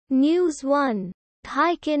News 1.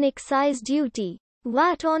 Hike in excise duty.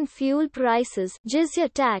 VAT on fuel prices.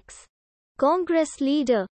 Jizyah tax. Congress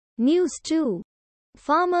leader. News 2.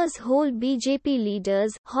 Farmers hold BJP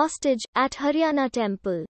leaders hostage at Haryana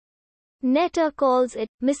temple. Neta calls it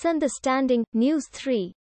misunderstanding. News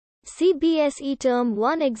 3. CBSE Term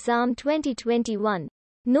 1 Exam 2021.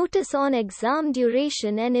 Notice on exam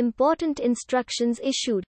duration and important instructions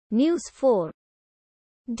issued. News 4.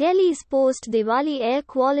 Delhi's post-Diwali air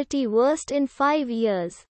quality worst in 5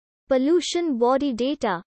 years. Pollution body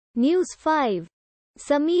data. News 5.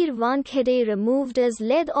 Sameer Wankhede removed as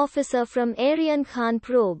lead officer from Aryan Khan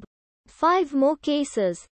probe. 5 more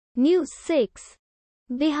cases. News 6.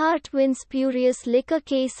 Bihar twin spurious liquor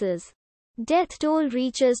cases. Death toll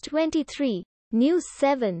reaches 23. News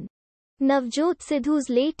 7. Navjot Sidhu's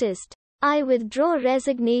latest. I withdraw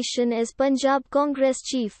resignation as Punjab Congress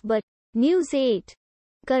chief but. News 8.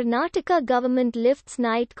 Karnataka government lifts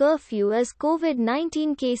night curfew as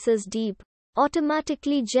COVID-19 cases deep,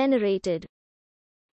 automatically generated.